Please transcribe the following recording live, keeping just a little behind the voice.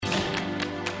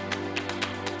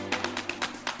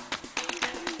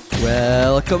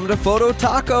Welcome to Photo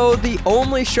Taco, the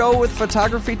only show with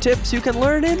photography tips you can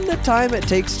learn in the time it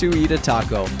takes to eat a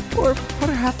taco, or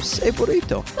perhaps a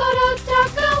burrito. Photo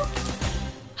Taco!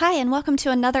 Hi, and welcome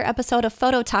to another episode of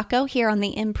Photo Taco here on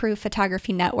the Improve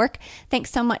Photography Network.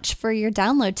 Thanks so much for your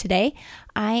download today.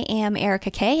 I am Erica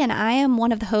Kay, and I am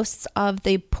one of the hosts of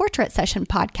the Portrait Session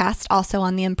podcast, also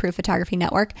on the Improve Photography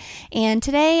Network. And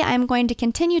today I'm going to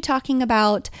continue talking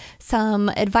about some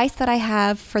advice that I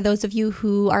have for those of you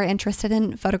who are interested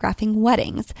in photographing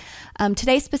weddings.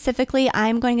 Today specifically,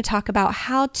 I'm going to talk about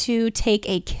how to take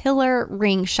a killer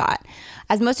ring shot.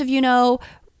 As most of you know,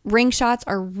 ring shots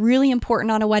are really important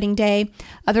on a wedding day.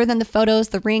 Other than the photos,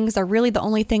 the rings are really the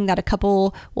only thing that a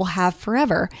couple will have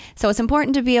forever. So it's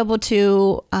important to be able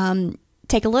to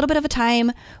take a little bit of a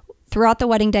time throughout the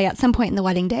wedding day, at some point in the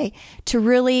wedding day, to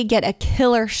really get a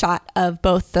killer shot of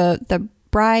both the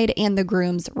bride and the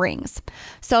groom's rings.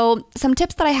 So some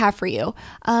tips that I have for you.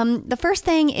 The first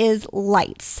thing is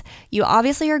lights. You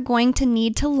obviously are going to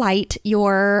need to light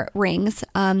your rings.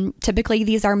 Typically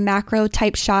these are macro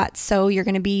type shots. So you're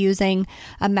going to be using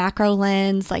a macro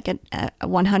lens, like a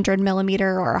 100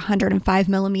 millimeter or 105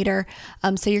 millimeter.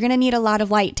 So you're going to need a lot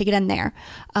of light to get in there.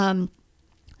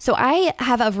 So I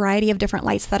have a variety of different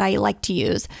lights that I like to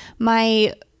use.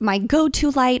 My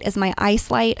go-to light is my ice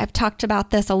light. I've talked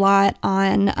about this a lot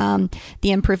on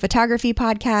the Improve Photography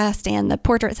podcast and the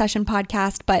Portrait Session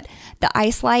podcast, but the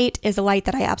ice light is a light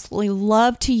that I absolutely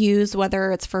love to use,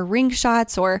 whether it's for ring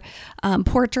shots or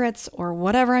portraits or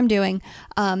whatever I'm doing.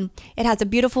 It has a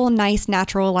beautiful, nice,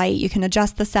 natural light. You can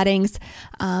adjust the settings,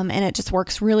 and it just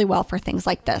works really well for things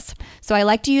like this. So I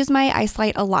like to use my ice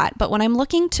light a lot, but when I'm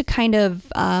looking to kind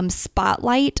of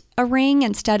spotlight a ring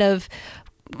instead of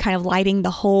kind of lighting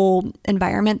the whole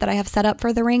environment that I have set up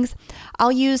for the rings,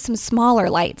 I'll use some smaller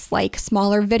lights, like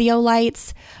smaller video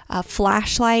lights,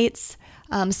 flashlights,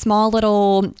 small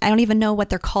little, I don't even know what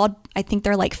they're called. I think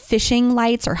they're like fishing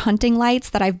lights or hunting lights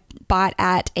that I've bought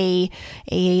at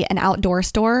an outdoor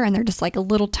store, and they're just like a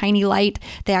little tiny light.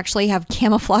 They actually have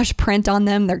camouflage print on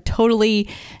them. They're totally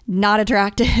not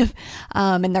attractive,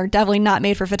 and they're definitely not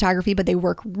made for photography, but they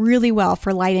work really well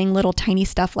for lighting little tiny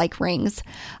stuff like rings.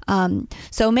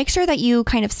 So make sure that you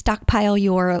kind of stockpile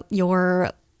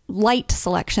your light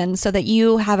selection so that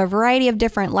you have a variety of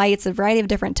different lights, a variety of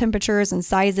different temperatures and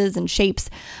sizes and shapes,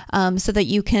 so that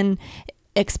you can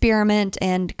experiment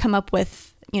and come up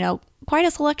with, quite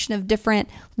a selection of different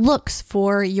looks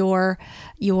for your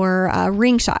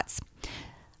ring shots.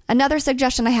 Another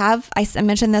suggestion I have, I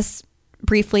mentioned this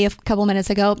briefly a couple minutes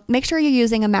ago, make sure you're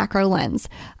using a macro lens.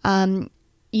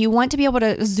 You want to be able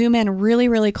to zoom in really,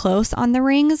 really close on the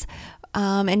rings.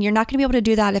 And you're not going to be able to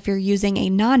do that if you're using a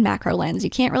non-macro lens. You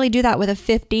can't really do that with a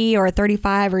 50 or a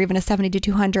 35 or even a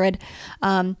 70-200.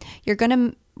 You're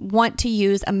going to want to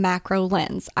use a macro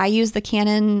lens. I use the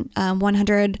Canon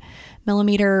 100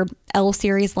 millimeter L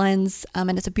series lens,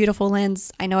 and it's a beautiful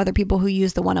lens. I know other people who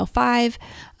use the 105.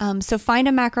 So find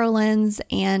a macro lens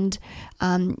and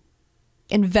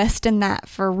invest in that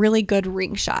for a really good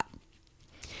ring shot.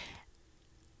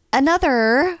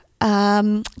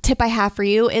 One tip I have for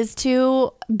you is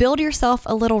to build yourself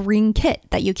a little ring kit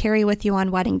that you carry with you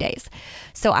on wedding days.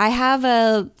 So I have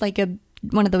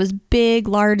one of those big,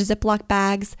 large Ziploc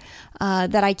bags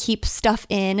that I keep stuff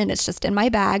in, and it's just in my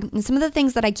bag. And some of the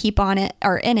things that I keep in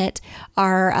it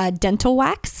are dental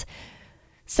wax.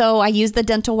 So I use the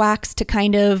dental wax to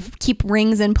kind of keep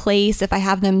rings in place if I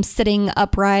have them sitting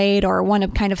upright or want to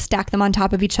kind of stack them on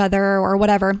top of each other or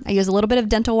whatever. I use a little bit of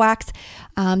dental wax.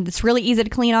 It's really easy to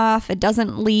clean off. It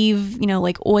doesn't leave,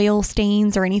 like oil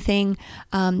stains or anything,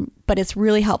 but it's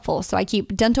really helpful. So I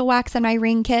keep dental wax in my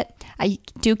ring kit. I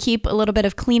do keep a little bit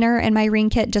of cleaner in my ring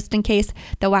kit just in case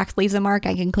the wax leaves a mark.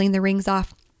 I can clean the rings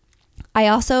off. I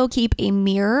also keep a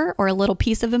mirror or a little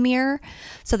piece of a mirror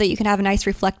so that you can have a nice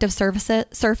reflective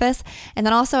surface. And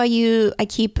then also I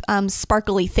keep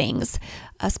sparkly things,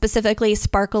 specifically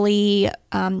sparkly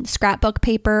scrapbook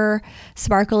paper,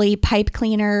 sparkly pipe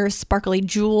cleaners, sparkly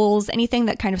jewels, anything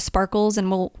that kind of sparkles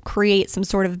and will create some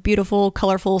sort of beautiful,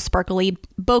 colorful, sparkly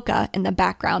bokeh in the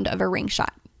background of a ring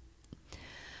shot.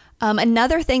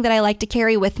 Another thing that I like to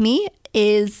carry with me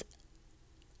is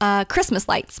Christmas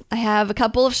lights. I have a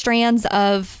couple of strands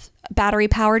of battery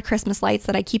powered Christmas lights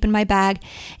that I keep in my bag,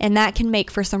 and that can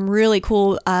make for some really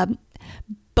cool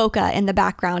bokeh in the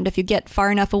background. If you get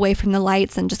far enough away from the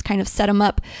lights and just kind of set them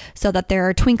up so that there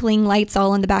are twinkling lights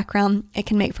all in the background, it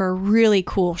can make for a really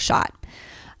cool shot.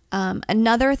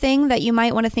 Another thing that you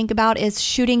might want to think about is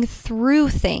shooting through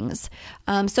things.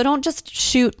 So don't just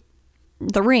shoot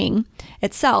the ring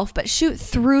itself, but shoot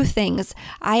through things.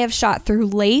 I have shot through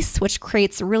lace, which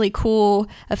creates a really cool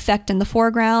effect in the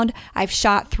foreground. I've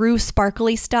shot through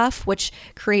sparkly stuff, which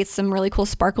creates some really cool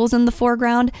sparkles in the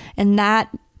foreground. And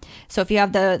so if you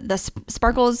have the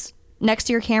sparkles next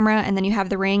to your camera, and then you have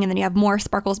the ring, and then you have more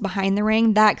sparkles behind the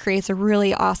ring, that creates a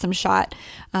really awesome shot.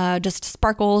 Just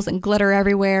sparkles and glitter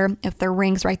everywhere if the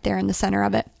ring's right there in the center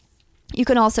of it. You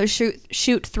can also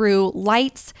shoot through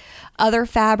lights, other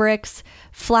fabrics,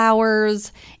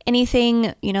 flowers,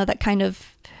 anything, that kind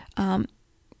of,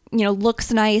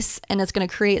 looks nice, and it's going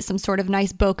to create some sort of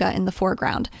nice bokeh in the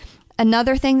foreground.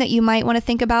 Another thing that you might want to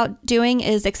think about doing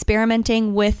is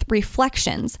experimenting with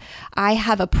reflections. I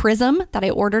have a prism that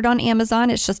I ordered on Amazon.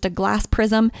 It's just a glass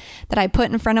prism that I put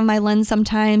in front of my lens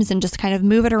sometimes and just kind of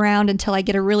move it around until I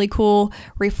get a really cool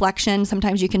reflection.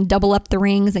 Sometimes you can double up the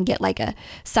rings and get like a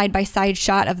side-by-side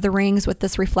shot of the rings with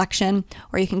this reflection,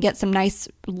 or you can get some nice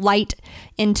light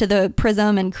into the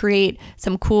prism and create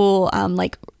some cool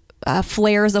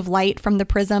flares of light from the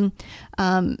prism.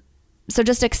 So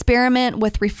just experiment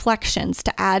with reflections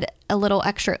to add a little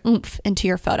extra oomph into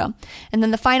your photo. And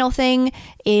then the final thing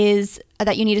is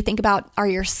that you need to think about are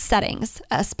your settings,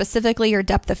 specifically your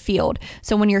depth of field.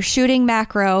 So when you're shooting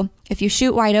macro, if you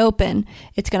shoot wide open,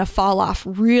 it's going to fall off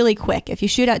really quick. If you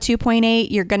shoot at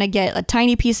 2.8, you're going to get a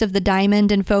tiny piece of the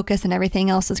diamond in focus and everything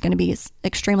else is going to be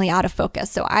extremely out of focus.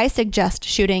 So I suggest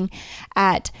shooting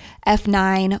at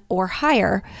f9 or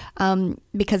higher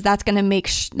because that's going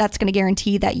to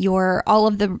guarantee that all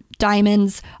of the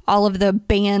diamonds, all of the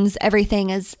bands, everything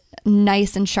is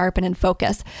nice and sharp and in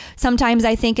focus. Sometimes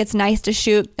I think it's nice to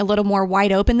shoot a little more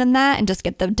wide open than that and just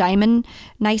get the diamond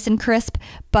nice and crisp.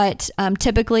 But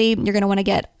typically you're going to want to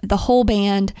get the whole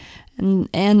band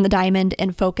and the diamond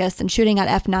in focus, and shooting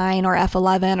at f9 or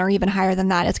f11 or even higher than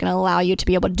that is going to allow you to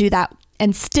be able to do that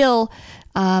and still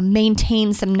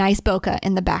maintain some nice bokeh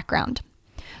in the background.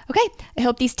 Okay, I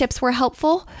hope these tips were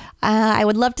helpful. I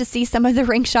would love to see some of the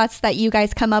ring shots that you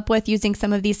guys come up with using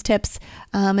some of these tips,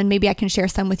 and maybe I can share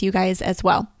some with you guys as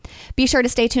well. Be sure to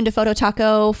stay tuned to Photo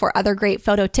Taco for other great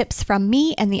photo tips from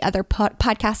me and the other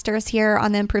podcasters here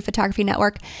on the Improved Photography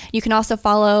Network. You can also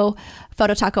follow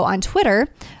Photo Taco on Twitter.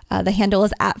 The handle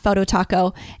is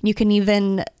 @PhotoTaco. You can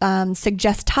even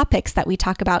suggest topics that we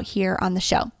talk about here on the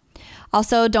show.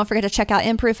 Also, don't forget to check out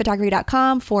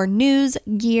improvephotography.com for news,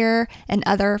 gear, and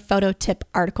other photo tip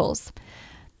articles.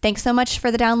 Thanks so much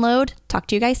for the download. Talk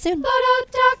to you guys soon.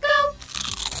 Photo Taco!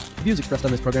 The views expressed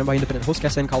on this program by independent host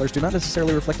guests and callers do not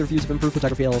necessarily reflect the views of Improved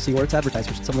Photography LLC or its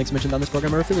advertisers. Some links mentioned on this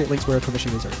program are affiliate links where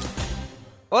permission reserved.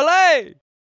 Olé!